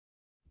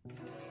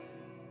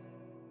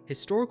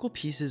Historical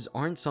pieces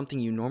aren't something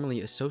you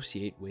normally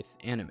associate with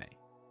anime.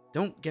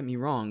 Don't get me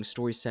wrong,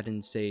 stories set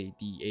in, say,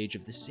 the Age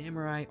of the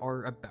Samurai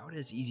are about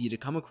as easy to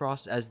come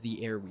across as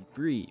the air we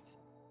breathe.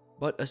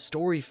 But a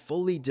story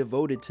fully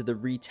devoted to the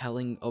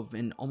retelling of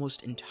an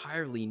almost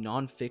entirely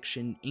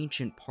non-fiction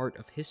ancient part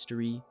of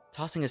history,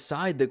 tossing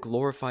aside the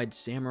glorified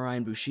samurai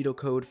and Bushido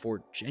code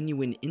for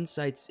genuine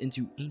insights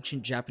into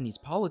ancient Japanese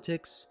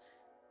politics,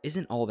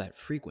 isn't all that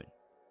frequent.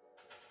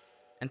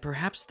 And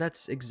perhaps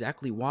that's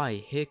exactly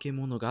why Heike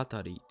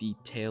Monogatari, the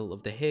Tale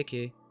of the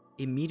Heike,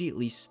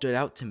 immediately stood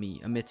out to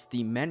me amidst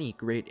the many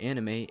great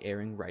anime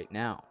airing right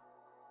now.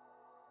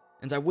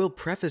 And I will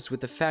preface with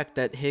the fact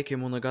that Heike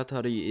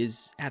Monogatari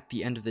is, at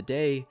the end of the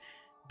day,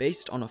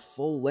 based on a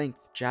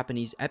full-length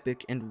Japanese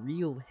epic and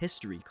real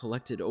history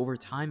collected over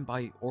time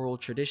by oral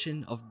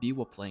tradition of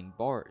Biwa playing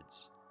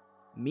bards,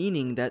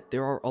 meaning that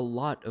there are a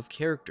lot of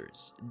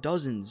characters,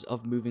 dozens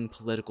of moving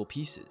political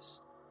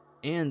pieces,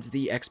 and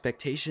the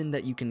expectation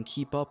that you can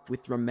keep up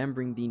with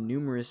remembering the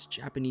numerous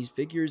Japanese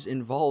figures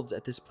involved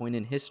at this point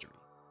in history,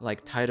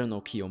 like Taira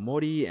no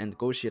Kiyomori and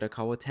Go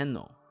Shirakawa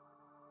Tenno.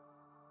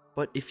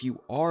 But if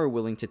you are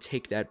willing to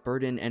take that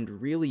burden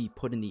and really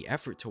put in the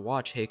effort to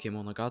watch Heike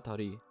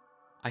Monogatari,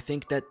 I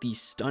think that the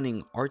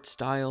stunning art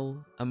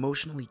style,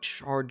 emotionally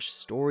charged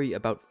story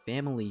about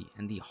family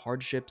and the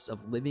hardships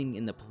of living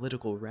in the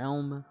political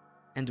realm,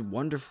 and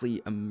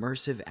wonderfully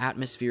immersive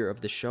atmosphere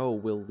of the show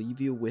will leave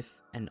you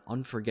with an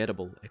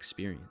unforgettable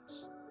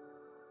experience.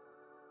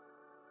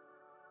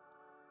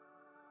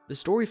 The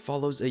story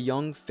follows a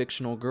young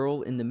fictional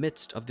girl in the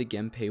midst of the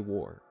Genpei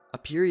War, a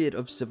period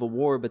of civil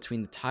war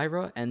between the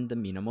Taira and the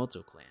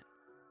Minamoto clan.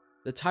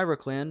 The Taira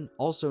clan,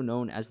 also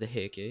known as the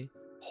Heike,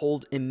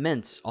 hold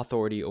immense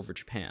authority over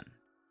Japan.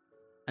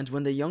 And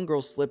when the young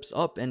girl slips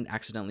up and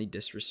accidentally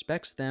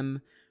disrespects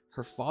them,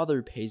 her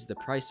father pays the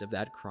price of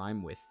that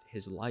crime with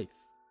his life.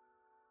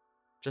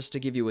 Just to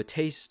give you a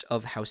taste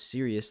of how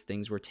serious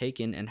things were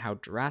taken and how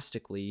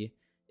drastically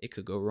it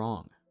could go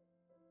wrong.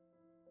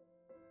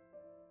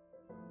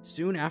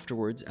 Soon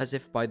afterwards, as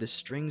if by the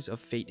strings of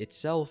fate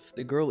itself,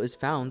 the girl is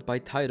found by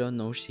Taira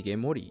no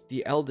Shigemori,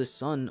 the eldest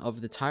son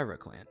of the Taira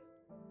clan.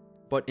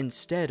 But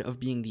instead of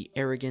being the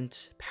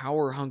arrogant,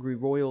 power-hungry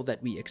royal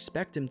that we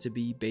expect him to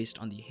be based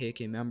on the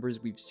Heike members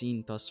we've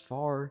seen thus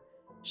far,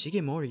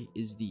 Shigemori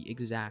is the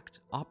exact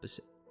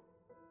opposite.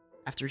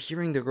 After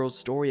hearing the girl's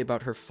story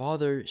about her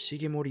father,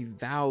 Shigemori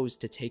vows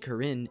to take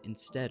her in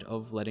instead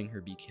of letting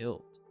her be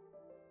killed.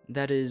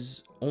 That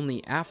is,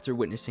 only after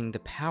witnessing the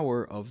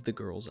power of the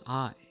girl's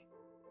eye.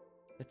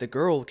 That the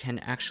girl can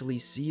actually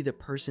see the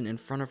person in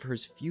front of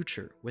her's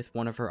future with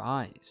one of her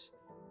eyes,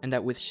 and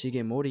that with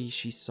Shigemori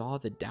she saw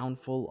the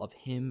downfall of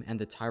him and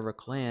the Taira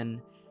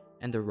clan,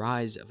 and the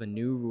rise of a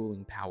new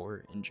ruling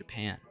power in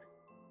Japan.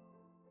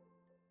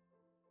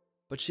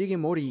 But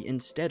Shigemori,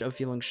 instead of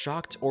feeling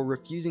shocked or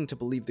refusing to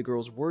believe the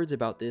girl's words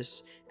about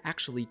this,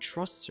 actually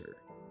trusts her,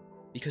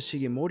 because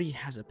Shigemori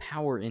has a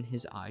power in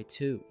his eye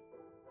too.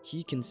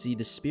 He can see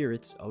the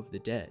spirits of the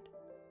dead.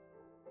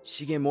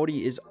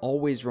 Shigemori is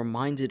always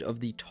reminded of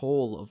the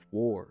toll of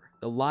war,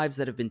 the lives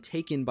that have been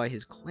taken by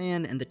his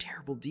clan, and the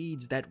terrible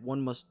deeds that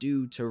one must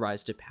do to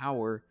rise to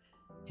power,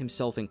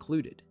 himself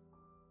included.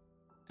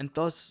 And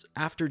thus,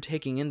 after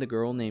taking in the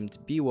girl named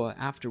Biwa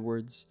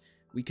afterwards,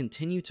 we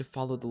continue to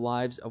follow the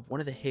lives of one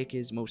of the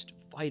Heike's most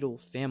vital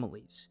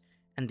families,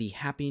 and the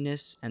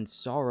happiness and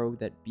sorrow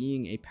that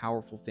being a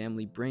powerful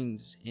family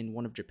brings in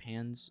one of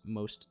Japan's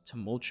most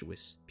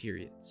tumultuous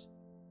periods.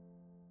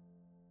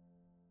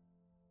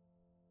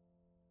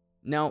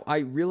 Now, I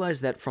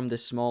realize that from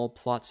this small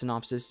plot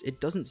synopsis,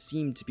 it doesn't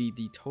seem to be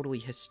the totally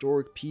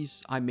historic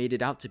piece I made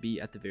it out to be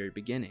at the very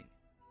beginning.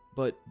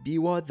 But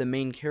Biwa, the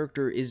main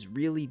character, is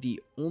really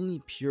the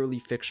only purely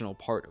fictional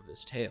part of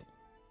this tale.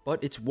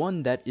 But it's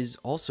one that is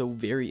also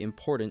very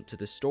important to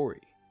the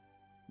story.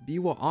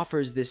 Biwa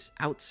offers this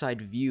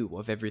outside view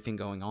of everything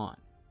going on.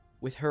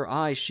 With her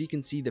eyes, she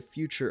can see the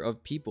future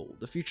of people,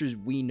 the futures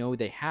we know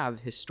they have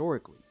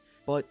historically,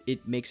 but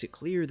it makes it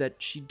clear that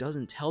she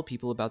doesn't tell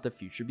people about the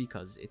future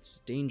because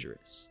it's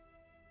dangerous.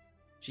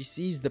 She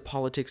sees the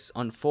politics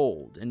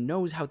unfold and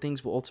knows how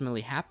things will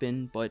ultimately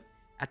happen, but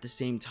at the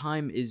same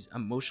time is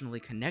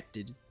emotionally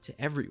connected to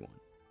everyone.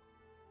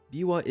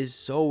 Biwa is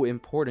so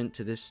important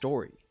to this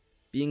story,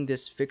 being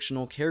this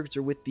fictional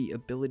character with the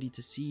ability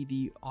to see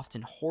the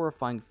often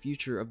horrifying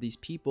future of these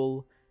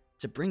people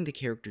to bring the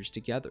characters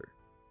together.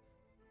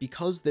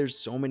 Because there's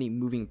so many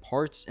moving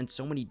parts and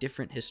so many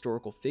different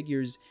historical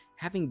figures,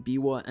 having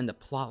Biwa and the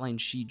plotline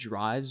she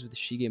drives with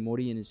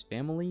Shigemori and his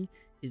family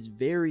is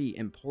very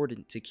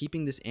important to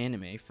keeping this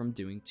anime from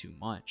doing too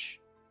much.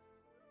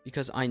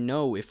 Because I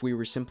know if we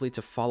were simply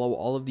to follow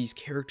all of these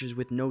characters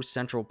with no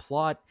central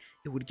plot,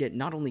 it would get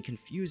not only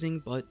confusing,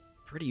 but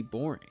pretty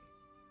boring.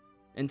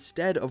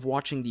 Instead of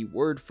watching the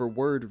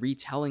word-for-word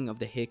retelling of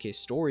the Heike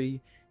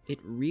story, it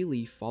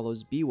really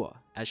follows Biwa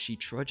as she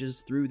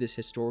trudges through this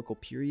historical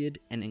period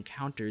and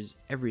encounters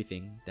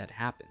everything that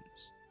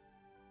happens.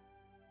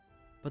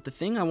 But the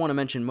thing I want to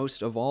mention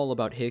most of all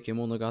about Heike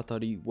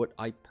Monogatari, what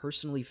I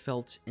personally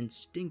felt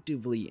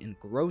instinctively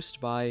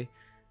engrossed by,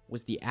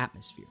 was the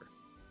atmosphere.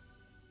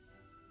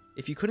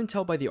 If you couldn't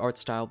tell by the art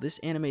style, this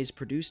anime is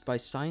produced by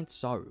Science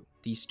Saru,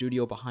 the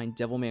studio behind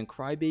Devilman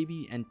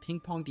Crybaby and Ping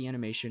Pong the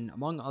Animation,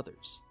 among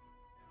others,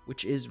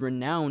 which is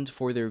renowned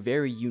for their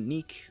very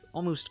unique,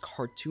 almost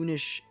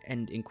cartoonish,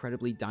 and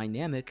incredibly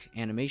dynamic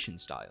animation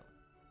style.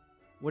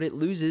 What it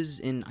loses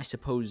in, I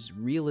suppose,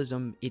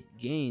 realism, it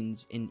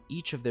gains in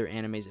each of their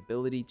anime's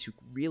ability to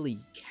really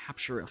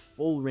capture a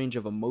full range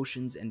of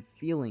emotions and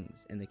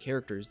feelings in the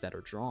characters that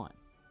are drawn.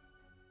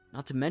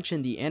 Not to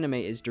mention, the anime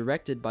is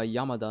directed by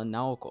Yamada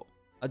Naoko,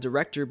 a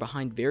director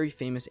behind very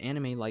famous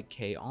anime like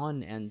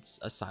K-On! And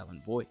A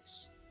Silent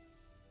Voice.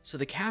 So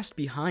the cast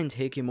behind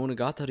Heike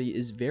Monogatari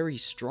is very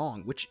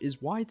strong, which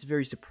is why it's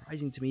very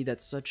surprising to me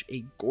that such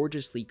a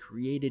gorgeously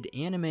created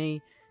anime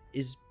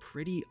is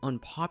pretty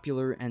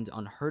unpopular and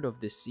unheard of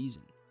this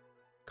season.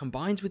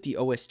 Combined with the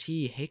OST,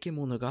 Heike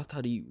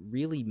Monogatari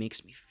really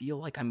makes me feel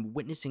like I'm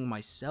witnessing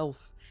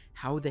myself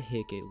how the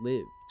Heike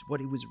lived,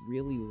 what it was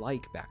really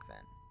like back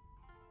then.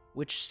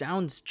 Which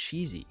sounds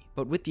cheesy,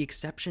 but with the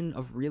exception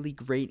of really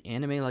great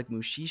anime like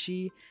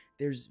Mushishi,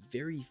 there's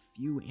very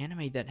few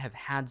anime that have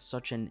had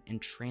such an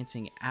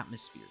entrancing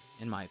atmosphere,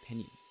 in my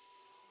opinion.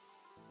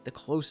 The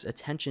close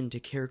attention to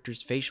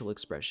characters' facial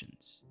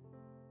expressions,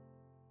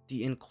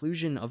 the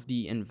inclusion of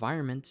the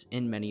environment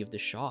in many of the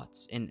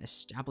shots in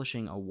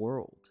establishing a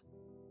world,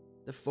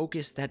 the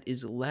focus that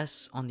is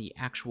less on the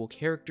actual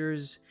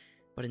characters,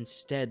 but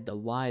instead the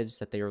lives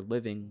that they are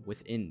living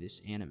within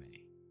this anime.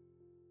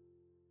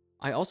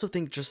 I also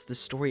think just the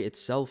story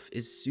itself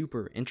is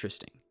super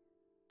interesting.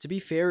 To be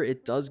fair,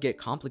 it does get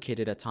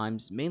complicated at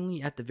times,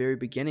 mainly at the very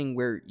beginning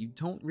where you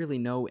don't really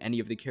know any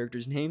of the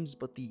characters' names,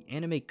 but the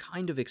anime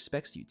kind of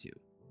expects you to.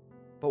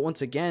 But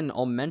once again,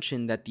 I'll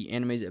mention that the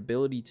anime's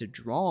ability to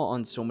draw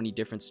on so many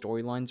different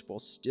storylines while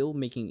still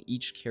making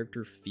each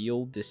character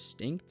feel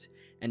distinct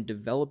and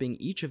developing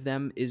each of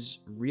them is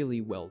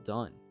really well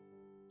done.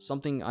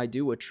 Something I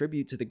do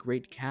attribute to the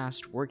great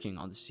cast working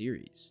on the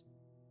series.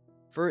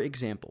 For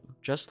example,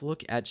 just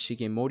look at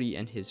Shigemori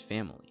and his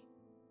family.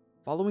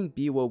 Following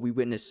Biwa, we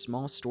witness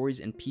small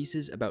stories and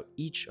pieces about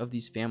each of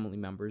these family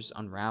members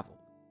unravel.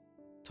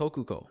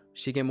 Tokuko,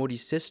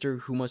 Shigemori's sister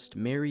who must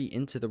marry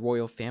into the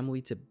royal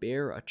family to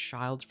bear a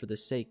child for the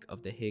sake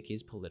of the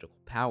Heike's political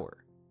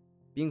power.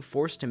 Being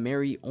forced to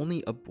marry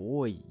only a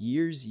boy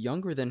years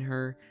younger than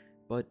her,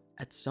 but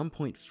at some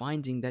point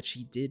finding that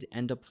she did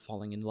end up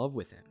falling in love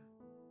with him.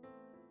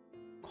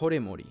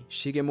 Koremori,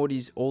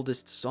 Shigemori's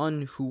oldest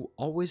son who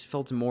always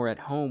felt more at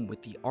home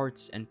with the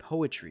arts and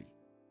poetry,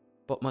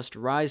 but must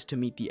rise to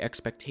meet the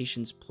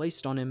expectations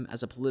placed on him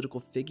as a political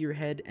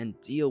figurehead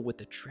and deal with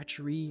the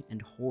treachery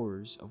and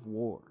horrors of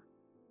war.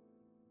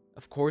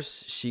 Of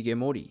course,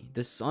 Shigemori,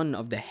 the son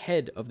of the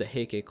head of the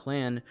Heike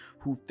clan,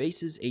 who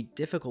faces a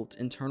difficult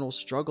internal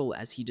struggle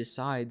as he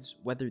decides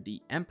whether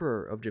the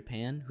Emperor of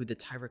Japan, who the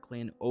Taira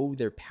clan owe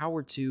their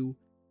power to,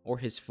 or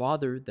his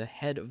father, the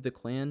head of the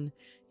clan,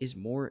 is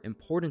more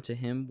important to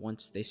him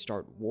once they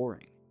start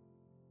warring.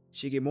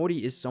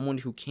 Shigemori is someone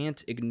who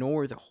can't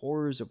ignore the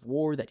horrors of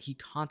war that he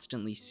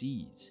constantly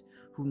sees,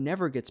 who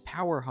never gets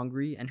power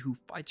hungry, and who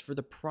fights for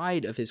the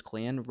pride of his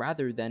clan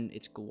rather than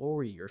its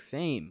glory or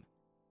fame.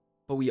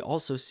 But we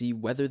also see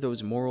whether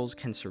those morals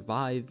can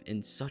survive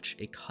in such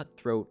a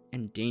cutthroat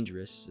and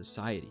dangerous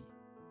society.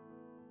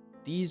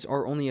 These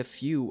are only a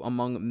few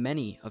among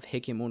many of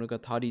Heike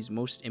Monogatari's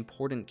most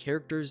important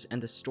characters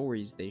and the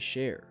stories they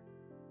share.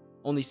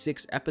 Only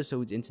 6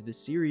 episodes into the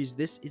series,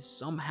 this is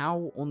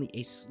somehow only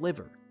a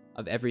sliver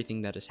of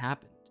everything that has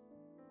happened.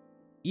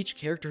 Each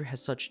character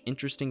has such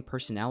interesting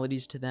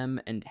personalities to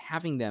them, and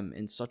having them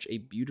in such a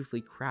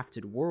beautifully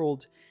crafted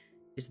world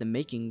is the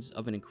makings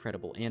of an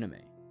incredible anime,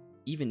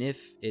 even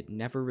if it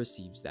never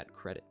receives that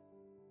credit.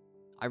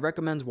 I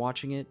recommend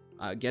watching it.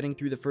 Getting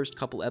through the first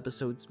couple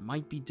episodes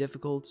might be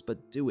difficult,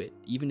 but do it,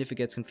 even if it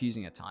gets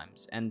confusing at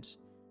times, and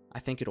I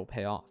think it'll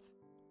pay off.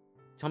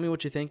 Tell me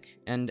what you think,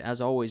 and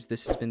as always,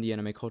 this has been the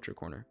Anime Culture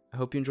Corner. I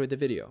hope you enjoyed the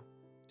video.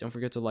 Don't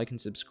forget to like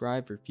and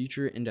subscribe for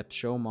future in-depth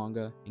show,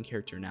 manga, and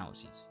character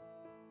analyses.